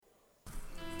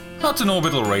Hutton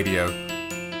Orbital Radio,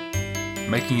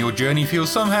 making your journey feel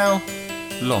somehow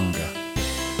longer.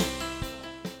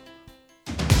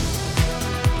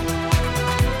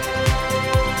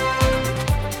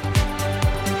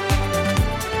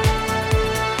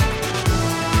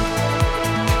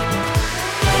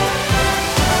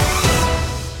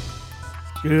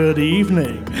 Good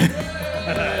evening.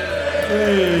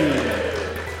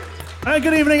 And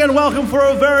good evening and welcome for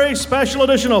a very special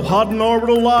edition of Hutton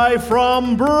Orbital Live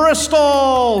from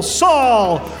Bristol.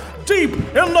 Sol, deep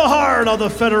in the heart of the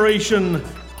Federation,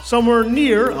 somewhere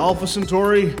near Alpha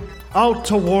Centauri, out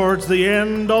towards the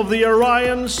end of the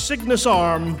Orion Cygnus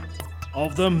arm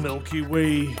of the Milky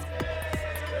Way.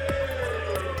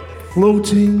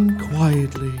 Floating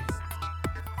quietly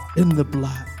in the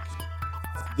black.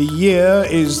 The year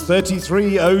is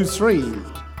 3303.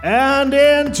 And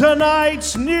in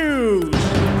tonight's news,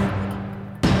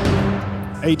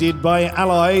 aided by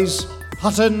allies,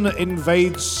 Hutton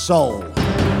invades Sol.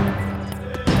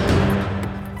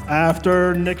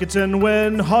 After Nicotin,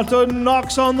 when Hutton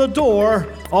knocks on the door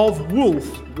of Wolf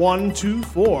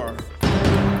 124.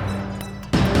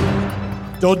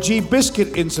 Dodgy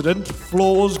biscuit incident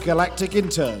floors galactic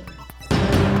intern.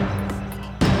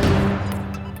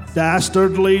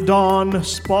 Dastardly Dawn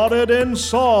spotted in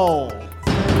Sol.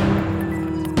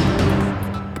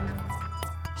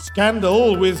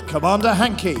 Scandal with Commander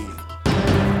Hankey.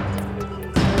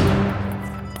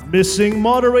 Missing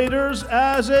moderators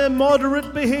as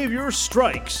immoderate behavior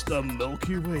strikes the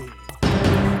Milky Way.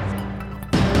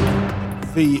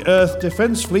 The Earth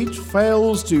Defense Fleet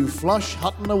fails to flush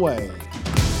Hutton away.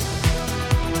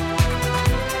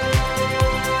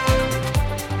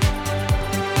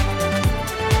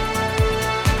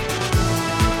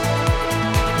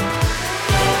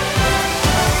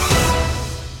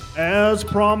 As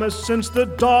promised since the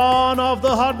dawn of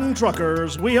the Hutton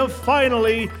Truckers, we have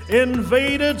finally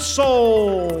invaded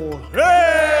Sol.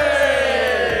 Hooray!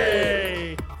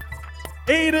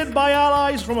 Aided by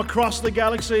allies from across the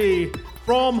galaxy,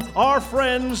 from our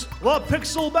friends, the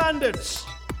Pixel Bandits.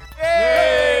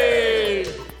 Yay!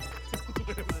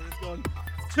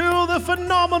 To the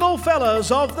phenomenal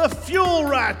fellas of the Fuel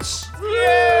Rats.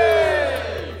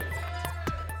 Yay!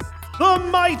 The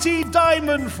mighty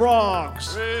Diamond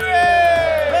Frogs.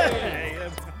 Hey.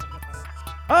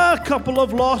 A couple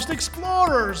of lost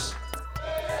explorers.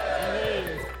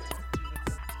 Hey.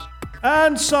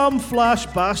 And some flash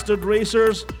bastard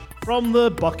racers from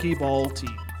the Buckyball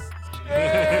team.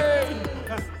 Hey.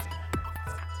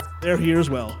 They're here as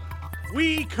well.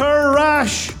 We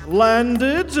crash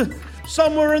landed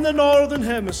somewhere in the northern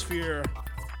hemisphere.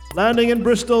 Landing in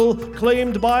Bristol,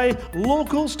 claimed by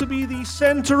locals to be the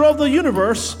center of the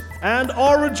universe and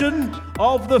origin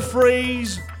of the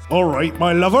phrase, "All right,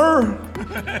 my lover."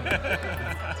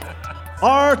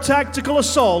 Our tactical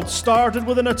assault started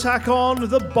with an attack on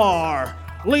the bar,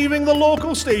 leaving the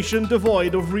local station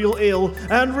devoid of real ale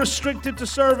and restricted to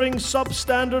serving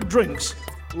substandard drinks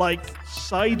like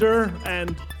cider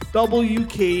and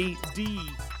WKD,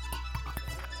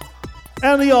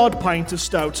 and the odd pint of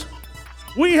stout.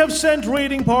 We have sent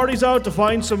raiding parties out to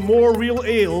find some more real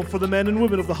ale for the men and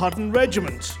women of the Hutton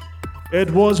Regiment.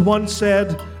 It was once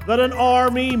said that an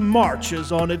army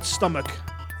marches on its stomach.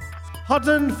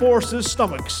 Hutton Forces'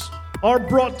 stomachs are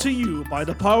brought to you by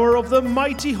the power of the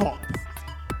mighty hop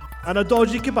and a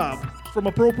dodgy kebab from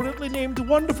appropriately named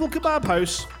Wonderful Kebab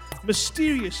House,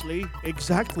 mysteriously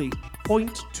exactly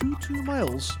 0.22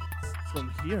 miles from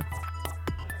here.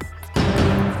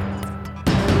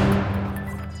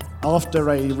 After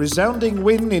a resounding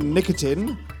win in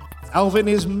Nicotin, Alvin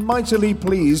is mightily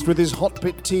pleased with his hot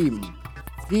pit team.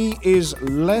 He is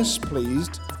less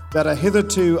pleased that a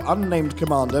hitherto unnamed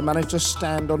commander managed to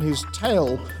stand on his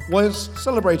tail whilst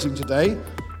celebrating today,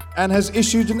 and has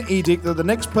issued an edict that the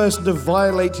next person to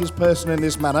violate his person in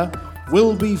this manner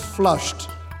will be flushed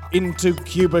into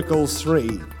Cubicle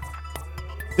 3.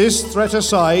 This threat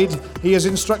aside, he has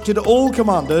instructed all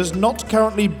commanders not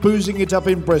currently boozing it up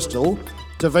in Bristol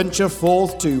to venture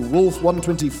forth to Wolf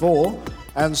 124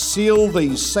 and seal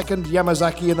the second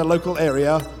Yamazaki in the local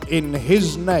area in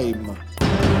his name.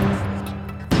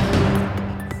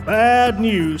 Bad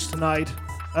news tonight,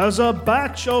 as a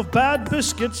batch of bad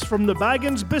biscuits from the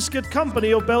Baggins Biscuit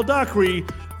Company of Beldacri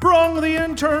brung the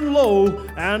intern low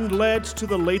and led to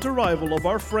the late arrival of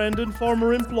our friend and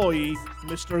former employee,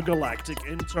 Mr. Galactic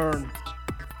Intern.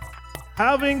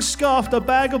 Having scoffed a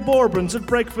bag of bourbons at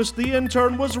breakfast, the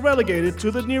intern was relegated to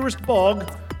the nearest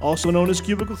bog, also known as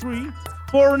Cubicle 3,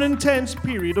 for an intense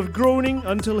period of groaning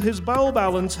until his bowel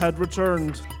balance had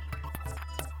returned.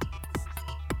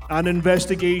 An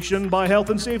investigation by health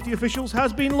and safety officials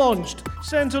has been launched,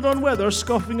 centered on whether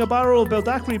scoffing a barrel of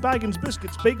Baldacri Baggins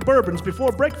biscuits baked bourbons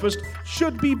before breakfast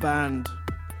should be banned.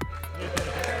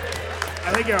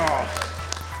 Thank you.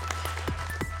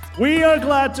 We are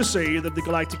glad to say that the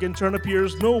galactic intern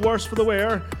appears no worse for the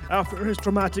wear after his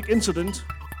traumatic incident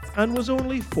and was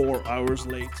only 4 hours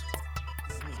late.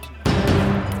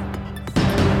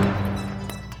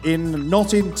 In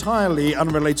not entirely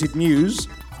unrelated news,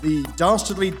 the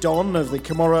dastardly Don of the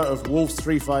Camorra of Wolf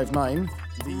 359,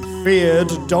 the feared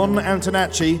Don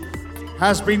Antonacci,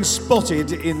 has been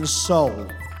spotted in Seoul.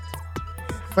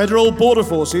 Federal border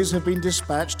forces have been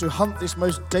dispatched to hunt this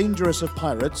most dangerous of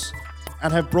pirates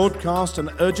and have broadcast an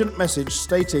urgent message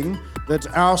stating that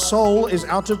our Seoul is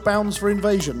out of bounds for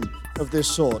invasion of this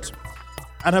sort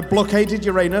and have blockaded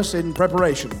Uranus in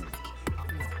preparation.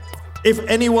 If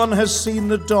anyone has seen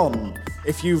the Don,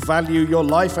 if you value your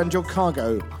life and your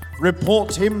cargo,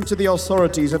 report him to the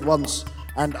authorities at once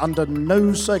and under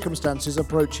no circumstances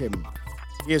approach him.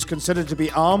 He is considered to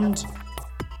be armed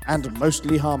and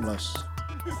mostly harmless.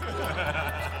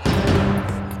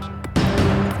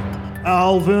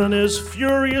 Alvin is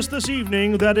furious this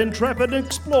evening that intrepid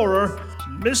explorer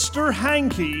Mr.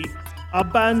 Hankey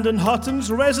abandoned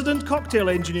Hutton's resident cocktail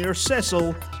engineer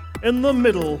Cecil in the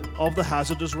middle of the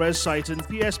hazardous res site in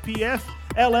PSPF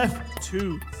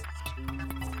LF2.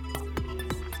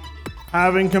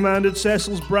 Having commanded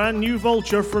Cecil's brand new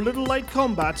Vulture for little light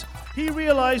combat, he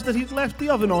realized that he'd left the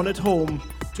oven on at home,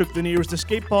 took the nearest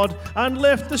escape pod, and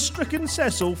left the stricken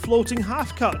Cecil floating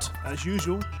half-cut, as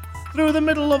usual, through the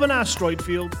middle of an asteroid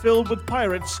field filled with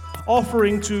pirates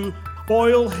offering to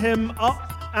boil him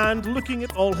up and looking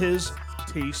at all his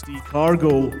tasty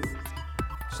cargo.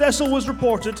 Cecil was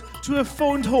reported to have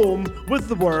phoned home with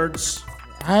the words,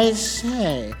 I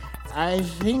say, I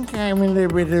think I'm in a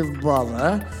bit of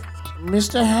bother.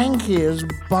 Mr. Hankey is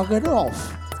buggered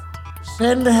off.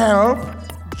 Send help,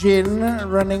 gin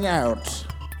running out.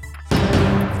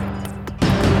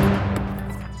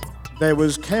 There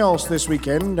was chaos this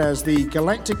weekend as the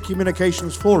Galactic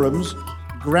Communications forums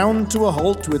ground to a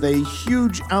halt with a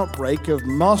huge outbreak of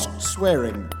masked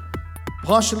swearing,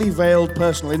 partially veiled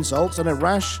personal insults, and a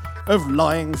rash of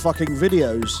lying fucking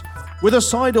videos, with a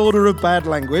side order of bad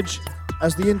language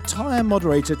as the entire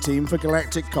moderator team for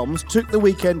Galactic Comms took the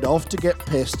weekend off to get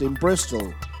pissed in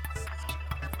Bristol.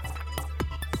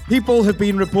 People have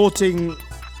been reporting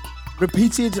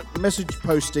repeated message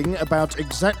posting about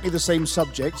exactly the same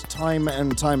subject time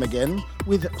and time again,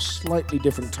 with slightly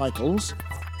different titles.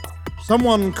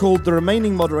 Someone called the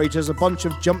remaining moderators a bunch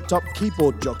of jumped-up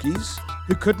keyboard jockeys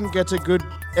who couldn't get a good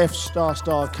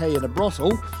F***K in a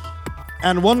brothel,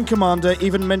 and one commander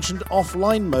even mentioned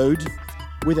offline mode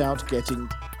without getting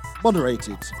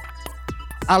moderated.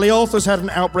 Alioth has had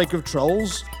an outbreak of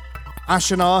trolls.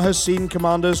 Ashanar has seen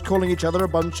commanders calling each other a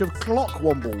bunch of clock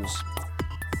wombles.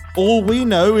 All we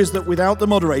know is that without the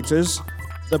moderators,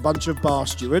 the bunch of bar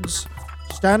stewards,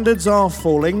 standards are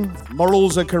falling,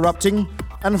 morals are corrupting,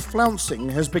 and flouncing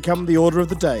has become the order of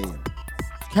the day.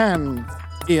 Can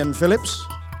Ian Phillips,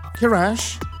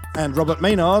 Kirash, and Robert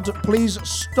Maynard please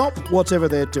stop whatever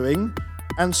they're doing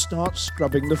and start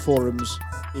scrubbing the forums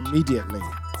immediately?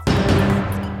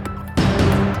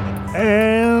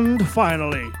 And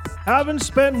finally, having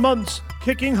spent months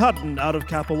kicking Hutton out of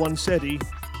Kappa 1 Ceti,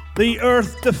 the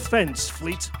Earth Defense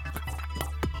Fleet,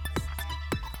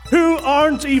 who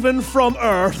aren't even from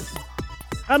Earth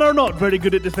and are not very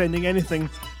good at defending anything,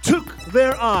 took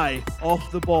their eye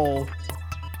off the ball.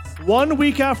 1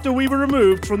 week after we were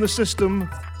removed from the system,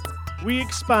 we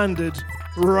expanded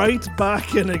right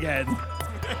back in again.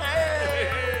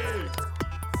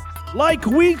 Like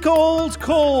week-old,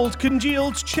 cold,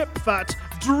 congealed chip fat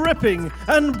dripping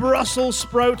and Brussels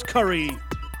sprout curry.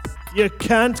 You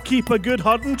can't keep a good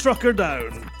Hutton trucker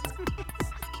down.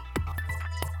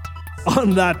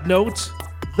 On that note,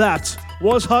 that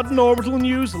was Hutton Orbital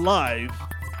News Live.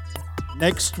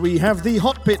 Next, we have the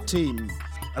Hot Pit team.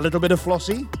 A little bit of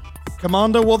Flossie,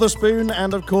 Commander Wotherspoon,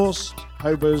 and of course,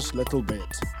 Hober's Little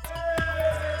Bit.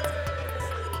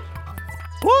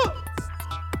 What?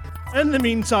 In the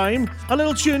meantime, a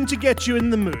little tune to get you in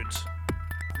the mood.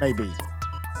 Maybe.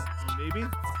 Maybe?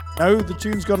 No, the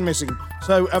tune's gone missing.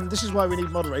 So this is why we need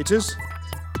moderators.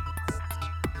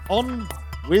 On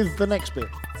with the next bit.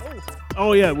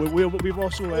 Oh yeah, we've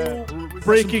also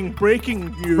breaking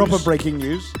news. Proper breaking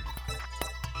news.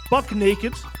 Buck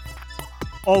Naked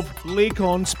of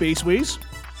Lakon Spaceways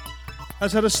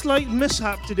has had a slight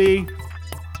mishap today,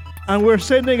 and we're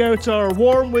sending out our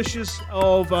warm wishes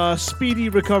of a speedy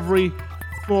recovery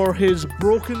for his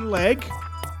broken leg.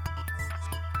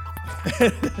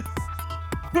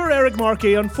 Poor Eric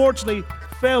Marquet unfortunately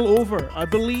fell over. I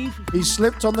believe He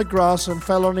slipped on the grass and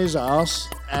fell on his arse,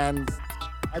 and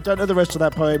I don't know the rest of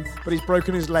that poem, but he's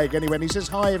broken his leg anyway. And he says,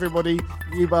 "Hi, everybody,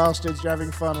 you bastards, you're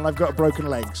having fun, and I've got a broken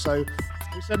leg." So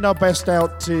we send our best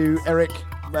out to Eric,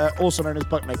 also known as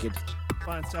Buck Naked.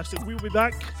 fantastic. We'll be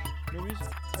back. No music,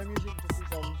 just two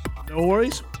songs. No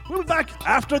worries. We'll be back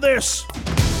after this.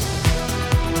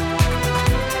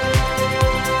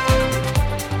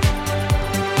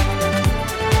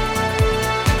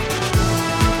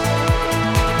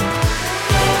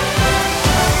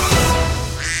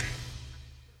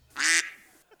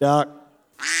 Duck.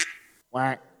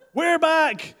 Whack. We're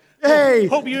back. Hey!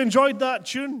 Hope you enjoyed that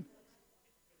tune.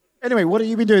 Anyway, what have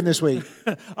you been doing this week?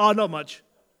 Oh, not much.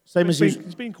 Same as It's you.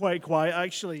 been quite quiet,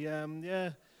 actually. Yeah,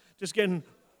 just getting.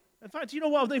 In fact, you know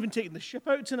what? I've not even taken the ship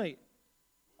out tonight.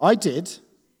 I did.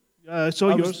 So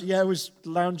I yours. was, I was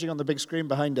lounging on the big screen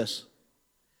behind us.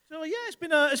 So yeah,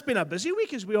 it's been a busy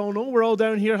week, as we all know. We're all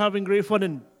down here having great fun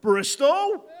in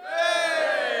Bristol.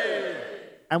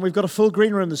 And we've got a full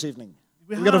green room this evening.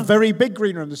 We've got a very big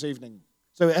green room this evening.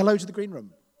 So hello to the green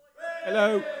room.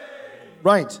 Hello.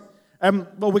 Right.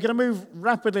 Well, we're going to move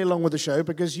rapidly along with the show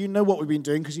because you know what we've been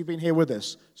doing because you've been here with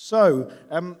us. So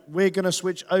we're going to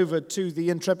switch over to the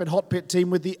Intrepid Hot Pit team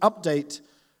with the update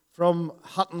from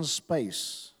Hutton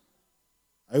Space.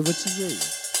 Over to you.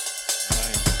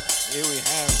 Here we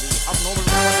have the Hutton Orbital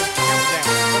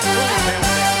Countdown. The full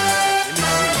countdown. In the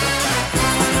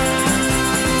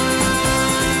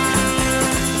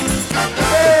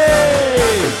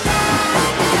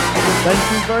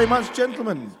Thank you very much,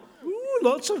 gentlemen. Ooh,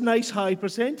 lots of nice high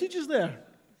percentages there.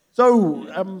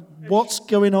 So, what's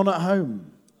going on at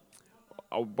home?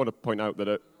 I want to point out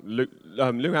that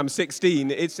Luham 16,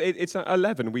 it's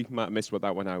 11. We might have missed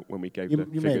that one out when we gave the You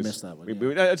figures. may have missed that one,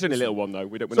 It's only a little one, though.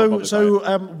 We're not bothered by it. So,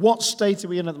 what state are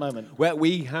we in at the moment? Well,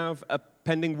 we have a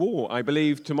pending war, I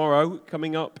believe, tomorrow,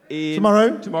 coming up in...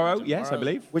 Tomorrow? Tomorrow, yes, I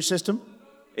believe. Which system?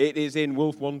 It is in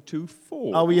Wolf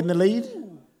 124. Are we in the lead?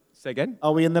 Say again?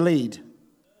 Are we in the lead?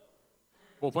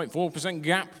 4.4%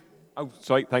 gap. Oh,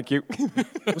 sorry, thank you.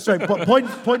 Sorry,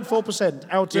 0.4%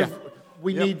 out of... Yeah.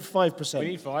 We need 5%. We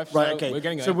need 5, Right, so okay. we're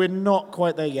getting So there. we're not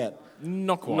quite there yet.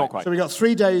 Not quite. Not quite. So we got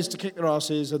 3 days to kick their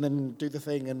asses and then do the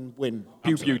thing and win.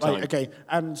 Pew pew time. Right, okay.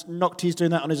 And Nocti's doing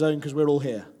that on his own because we're all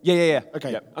here. Yeah.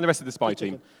 Okay. Yeah. And the rest of the spy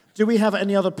team. Do we have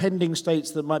any other pending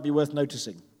states that might be worth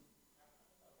noticing?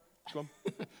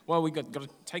 Well, we got to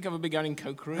take over begun in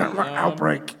Kokru.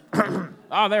 Outbreak.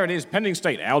 There it is. Pending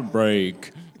state.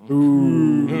 Outbreak.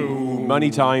 Money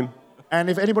time. And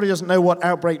if anybody doesn't know what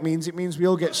outbreak means, it means we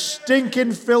all get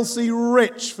stinking filthy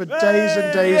rich for days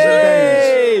and days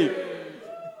and days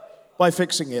by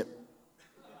fixing it.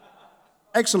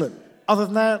 Excellent. Other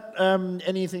than that,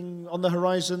 anything on the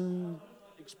horizon?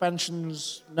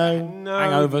 Expansions? No. No.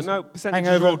 Hangovers. No, percentages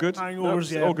Hangover. are all good.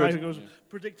 Hangovers, No, yeah. all good. Hangovers.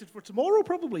 Predicted for tomorrow,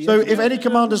 probably. So yeah. if any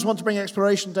commanders want to bring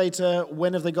exploration data,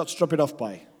 when have they got to drop it off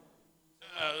by?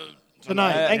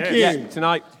 Tonight. Thank you. Yeah,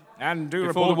 tonight. And do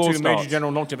Before the report war to Major starts.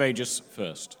 General Noctivagus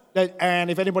first.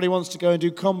 And if anybody wants to go and do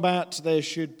combat, there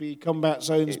should be combat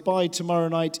zones by tomorrow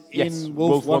night Yes, in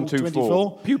Wolf Wolf 124.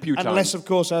 124. Pew pew time. Unless, of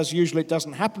course, as usual, it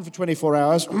doesn't happen for 24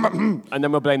 hours. And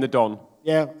then we'll blame the Don.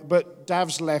 Yeah, but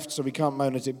Dav's left, so we can't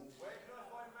moan at him.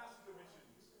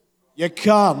 You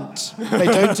can't. They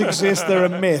don't exist. They're a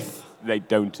myth. They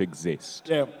don't exist.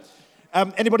 Yeah.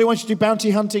 Anybody want to do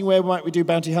bounty hunting? Where might we do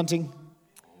bounty hunting?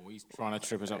 Oh, he's trying to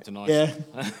trip us up tonight. Yeah.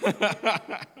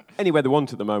 Anywhere they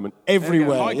want at the moment.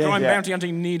 Everywhere. High Yeah. crime bounty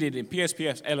hunting needed in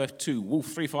PSPS LF2, Wolf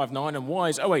 359 and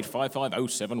WISE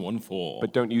 08550714.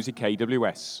 But don't use your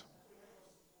KWS.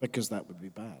 Because that would be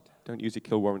bad. Don't use your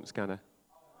kill warrant scanner.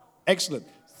 Excellent.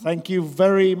 Thank you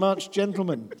very much,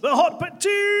 gentlemen. The Hot Pit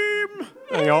team!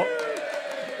 Hang on.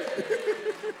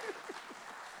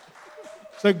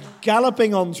 So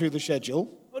galloping on through the schedule.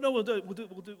 Oh, no, we'll do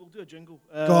a jingle.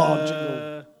 Go on,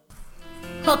 jingle.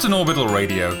 Hutton Orbital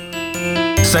Radio.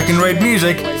 Second-rate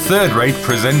music, third-rate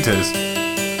presenters.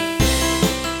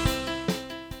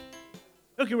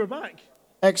 Okay, we're back.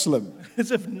 Excellent.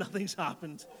 As if nothing's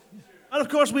happened. And of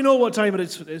course, we know what time it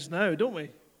is now, don't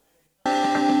we?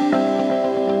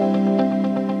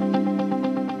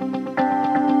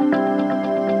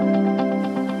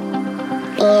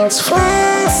 It's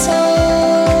Flossie.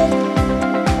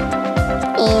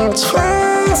 It's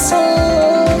Flossie.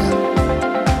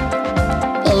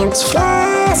 It's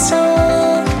Flossie.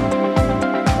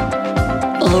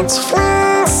 It's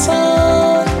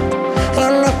Flossie.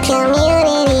 And the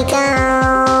community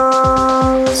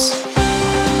goes.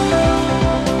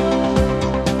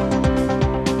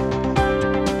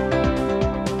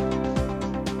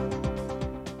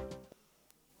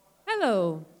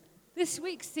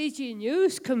 CG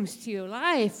News comes to you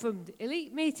live from the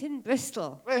Elite Meet in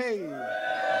Bristol. The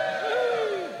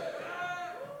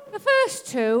first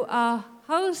two are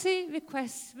Halsey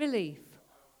requests relief,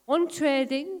 one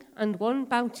trading and one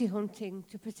bounty hunting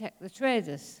to protect the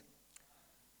traders.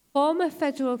 Former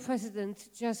federal President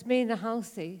Jasmina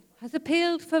Halsey has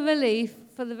appealed for relief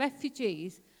for the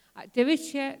refugees at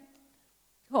Dirichlet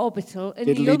Orbital in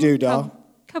the Diddly-doo-dah.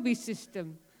 Cubby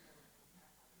system.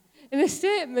 In a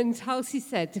statement, Halsey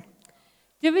said,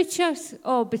 Dirichlet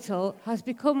Orbital has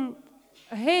become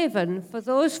a haven for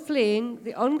those fleeing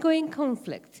the ongoing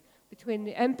conflict between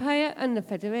the Empire and the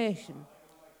Federation.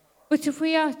 But if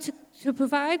we are to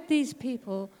provide these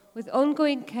people with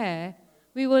ongoing care,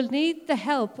 we will need the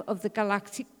help of the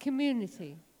galactic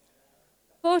community.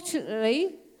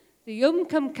 Fortunately, the Yum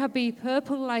Kum Kabi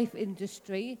Purple Life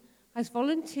Industry has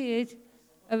volunteered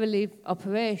a relief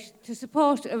operation to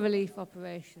support a relief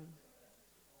operation.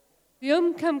 The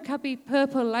Yum Kum Kabi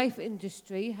Purple Life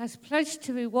Industry has pledged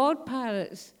to reward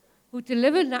pilots who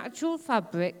deliver natural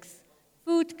fabrics,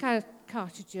 food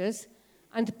cartridges,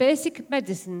 and basic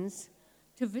medicines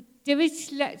to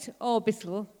Dirichlet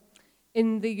Orbital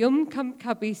in the Yum Kum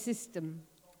Kabi system.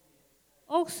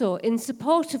 Also, in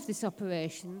support of this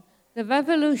operation, the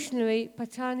revolutionary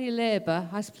Patani Labour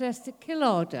has placed a kill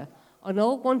order on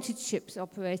all wanted ships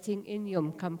operating in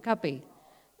Yum Kum Kabi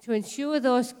to ensure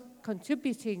those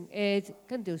contributing aid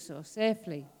can do so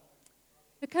safely.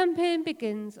 The campaign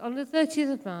begins on the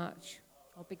 30th of March,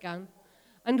 or began,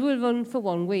 and will run for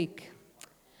 1 week.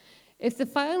 If the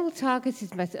final target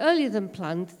is met earlier than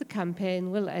planned, the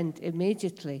campaign will end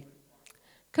immediately.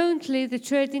 Currently, the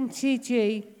trading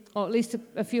CG, or at least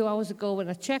a few hours ago when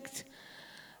I checked,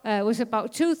 was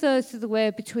about 2/3 of the way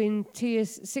between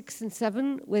tiers 6 and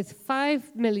 7, with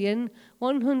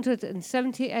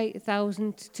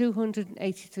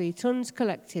 5,178,283 tonnes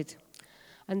collected.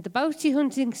 And the bounty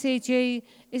hunting CG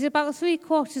is about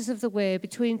 3/4 of the way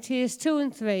between tiers 2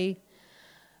 and 3,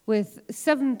 with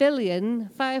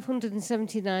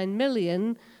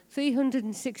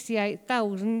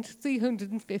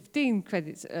 7,579,368,315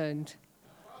 credits earned.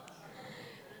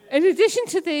 In addition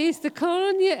to these, the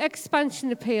Colonia expansion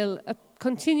appeal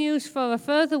continues for a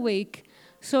further week,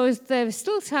 so there is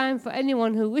still time for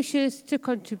anyone who wishes to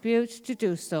contribute to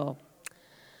do so.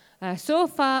 So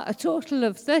far, a total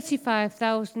of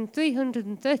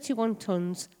 35,331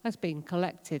 tonnes has been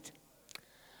collected.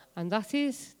 And that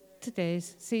is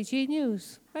today's CG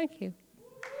News. Thank you.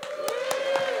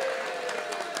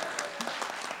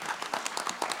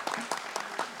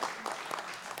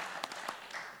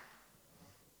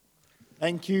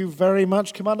 Thank you very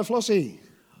much, Commander Flossie.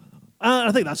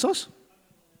 I think that's us.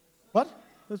 What?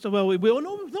 Well,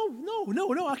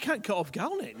 no, I can't cut off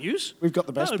Galnet News. We've got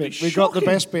the best That would bit. be We've got the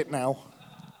shocking. best bit now.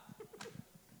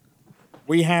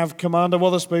 We have Commander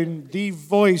Wotherspoon, the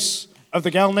voice of the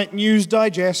Galnet News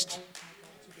Digest.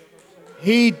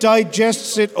 He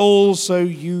digests it all so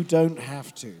you don't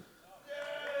have to.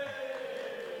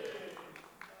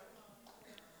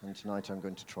 And tonight I'm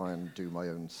going to try and do my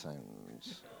own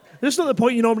sounds. This is not the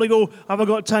point you normally go, have I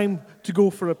got time to go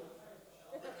for a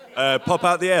Pop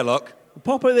out the airlock.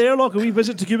 pop out the airlock, a wee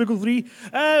visit to Cubicle 3?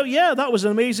 Yeah, that was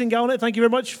an amazing Galnet. Thank you very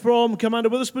much from Commander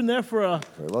Witherspoon there for a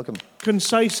Very welcome.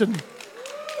 concise and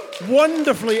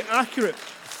wonderfully accurate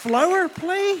flower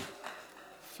play.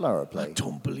 Flower play. I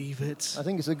don't believe it. I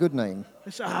think it's a good name.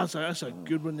 That's a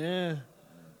good one, yeah.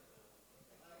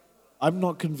 I'm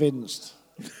not convinced.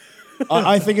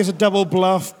 I think it's a double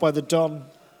bluff by the Don.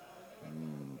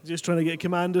 Just trying to get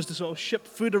commanders to sort of ship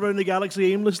food around the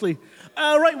galaxy aimlessly.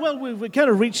 Right, well, we've kind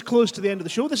of reached close to the end of the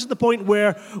show. This is the point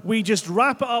where we just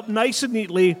wrap it up nice and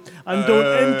neatly and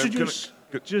don't introduce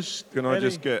Can I any-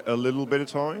 just get a little bit of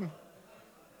time?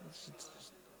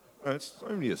 It's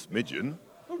only a smidgen.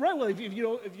 Oh, right, well, if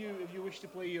you wish to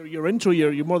play your intro,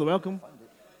 you're more than welcome.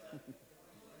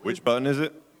 Which button is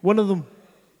it? One of them.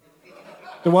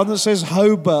 The one that says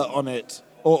Hobart on it.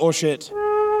 Or shit.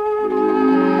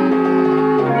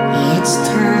 It's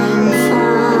time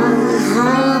for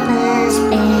Harper's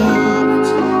Bet.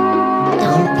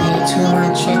 Don't pay too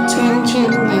much attention,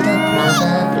 it'll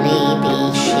probably be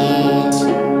shit.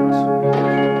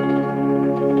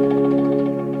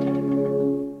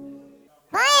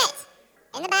 Quiet!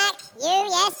 In the back,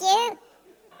 yes, you.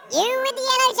 You with the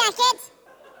yellow jacket.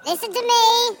 Listen to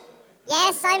me.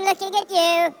 Yes, I'm looking at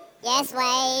you. Yes,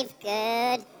 wave.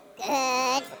 Good.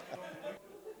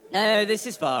 No, this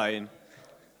is fine.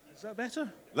 Is that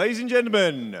better? Ladies and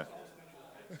gentlemen,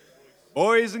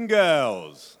 boys and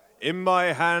girls, in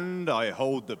my hand I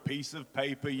hold the piece of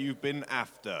paper you've been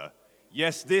after.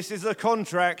 Yes, this is a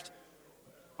contract,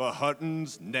 for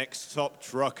Hutton's next top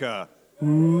trucker.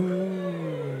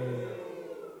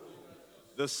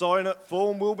 The sign-up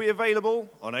form will be available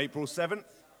on April 7th.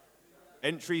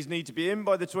 Entries need to be in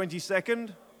by the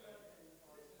 22nd.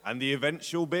 And the event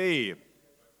shall be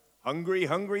Hungry,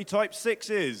 Hungry Type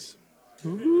 6s.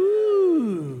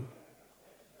 Ooh.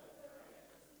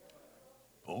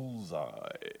 Bullseye.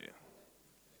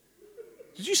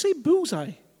 Did you say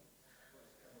bullseye?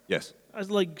 Yes. As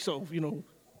like sort of,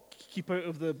 keep out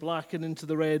of the black and into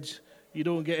the red. You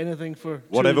don't get anything for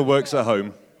Whatever works at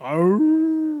home.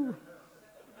 Arr.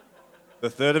 The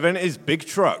third event is Big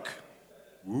Truck.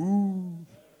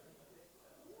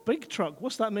 Big truck.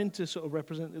 What's that meant to sort of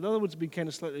represent? In other words, be kind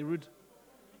of slightly rude.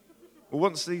 Well,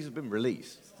 once these have been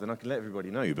released, then I can let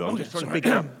everybody know, but I'm just trying to sorry.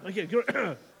 pick up. Okay,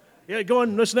 yeah, go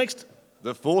on. What's next?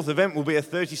 The fourth event will be a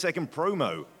 30-second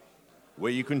promo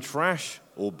where you can trash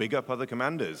or big up other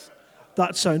commanders.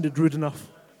 That sounded rude enough.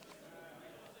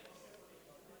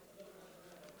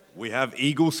 We have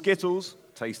Eagle Skittles,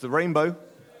 Taste the Rainbow.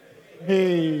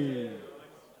 Hey.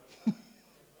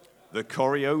 The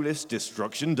Coriolis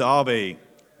Destruction Derby.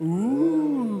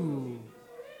 Ooh.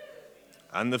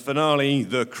 And the finale,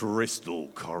 the Crystal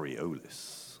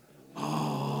Coriolis.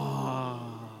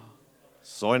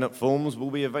 Sign-up forms will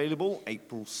be available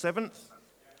April 7th.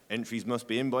 Entries must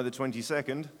be in by the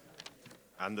 22nd.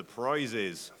 And the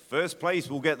prizes. First place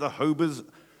will get the Hobers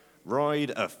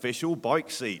Ride official bike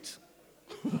seat.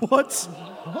 What?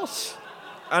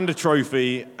 And a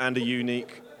trophy and a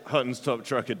unique Hutton's Top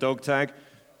Trucker dog tag.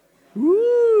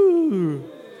 Ooh.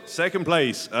 Second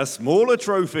place, a smaller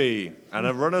trophy and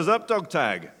a runners-up dog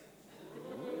tag.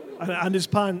 And his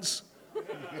pants.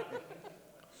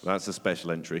 That's a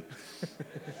special entry.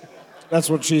 That's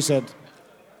what she said.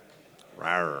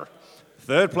 Rawr.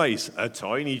 Third place, a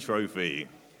tiny trophy.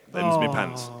 Them's me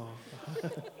pants.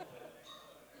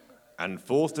 And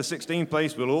fourth to 16th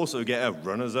place will also get a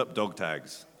runners-up dog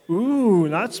tags. Ooh,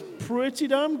 that's pretty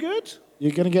damn good.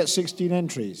 You're going to get 16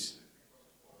 entries.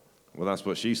 Well, that's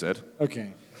what she said.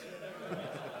 Okay.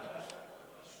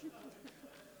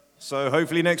 So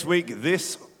hopefully next week,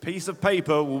 this piece of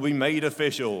paper will be made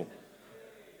official.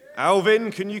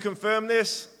 Alvin, can you confirm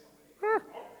this?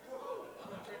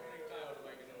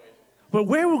 But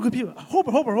where will good people...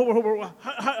 Hopper.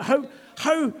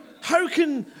 How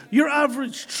can your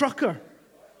average trucker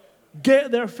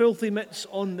get their filthy mitts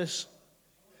on this?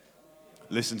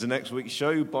 Listen to next week's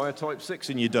show, buy a Type 6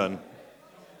 and you're done.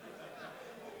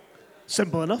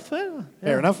 Simple enough, eh?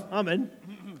 Fair enough. I'm in.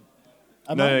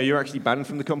 No, you're actually banned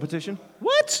from the competition.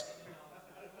 What?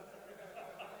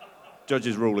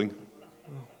 Judge's ruling.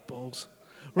 Balls.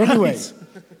 Anyway,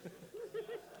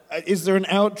 is there an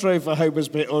outro for Homer's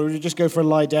bit, or do you just go for a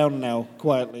lie down now,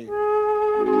 quietly?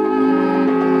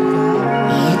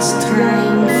 It's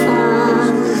time for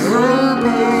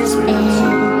Homer's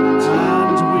bit.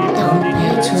 Don't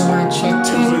pay too much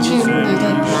attention,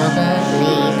 it'll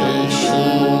probably be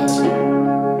shit.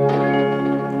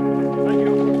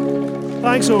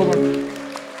 Thanks, Homer.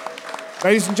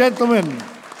 Ladies and gentlemen,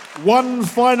 one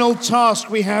final task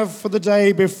we have for the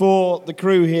day before the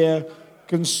crew here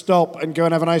can stop and go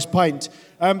and have a nice pint.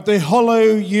 The Hollow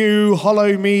You,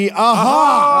 Hollow Me,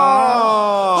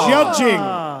 judging.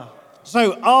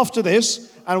 So after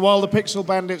this, and while the Pixel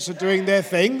Bandits are doing their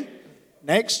thing,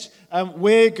 next,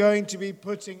 we're going to be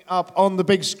putting up on the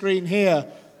big screen here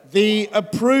the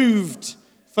approved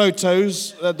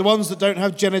photos, the ones that don't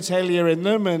have genitalia in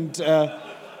them and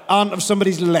aren't of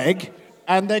somebody's leg,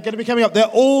 and they're going to be coming up. They're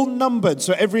all numbered,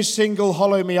 so every single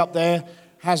Hollow Me up there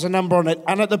has a number on it.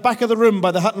 And at the back of the room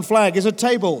by the Hutton flag is a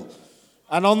table,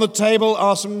 and on the table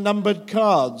are some numbered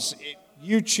cards.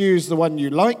 You choose the one you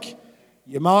like.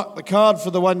 You mark the card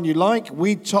for the one you like.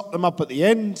 We top them up at the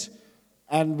end,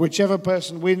 and whichever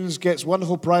person wins gets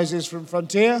wonderful prizes from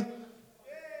Frontier.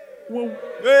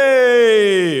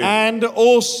 Hey! And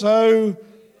also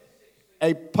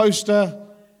a poster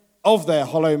of their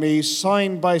Hollow Me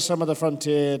signed by some of the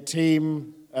Frontier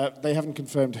team. They haven't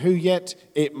confirmed who yet.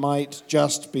 It might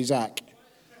just be Zach.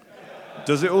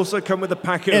 Does it also come with a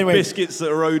packet of biscuits that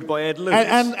are owed by Ed Lewis?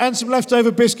 And some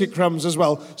leftover biscuit crumbs as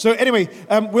well. So anyway,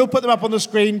 we'll put them up on the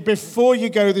screen before you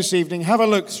go this evening. Have a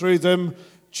look through them.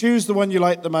 Choose the one you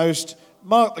like the most.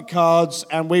 Mark the cards,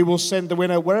 and we will send the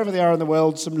winner, wherever they are in the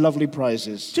world, some lovely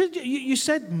prizes. You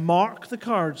said mark the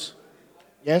cards.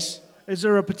 Yes? Is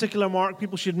there a particular mark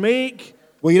people should make?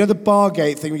 Well, you know the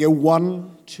Bargate thing? We go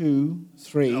 1, 2,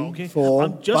 3, 4,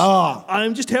 bar.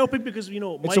 I'm just helping because,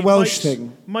 It's a Welsh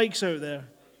thing. Mike's out there.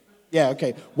 Yeah,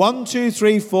 okay. 1, 2,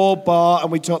 3, 4, bar,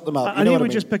 and we top them up. And he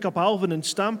would just pick up Alvin and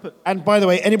stamp it. And by the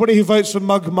way, anybody who votes for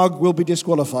Mug will be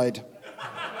disqualified.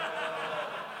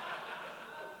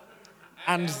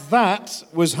 And that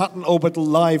was Hutton Orbital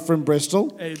live from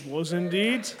Bristol. It was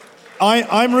indeed.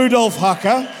 I'm Rudolf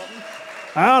Hacker.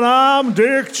 And I'm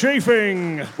Dick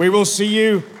Chafing. We will see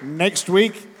you next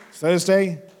week,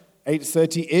 Thursday,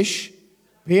 8:30-ish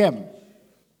p.m.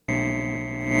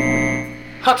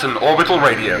 Hutton Orbital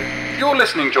Radio. Your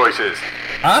listening choices.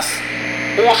 Us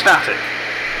or static?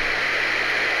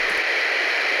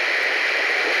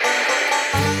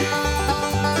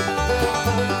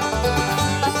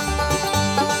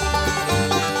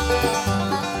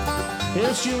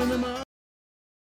 Here's you in the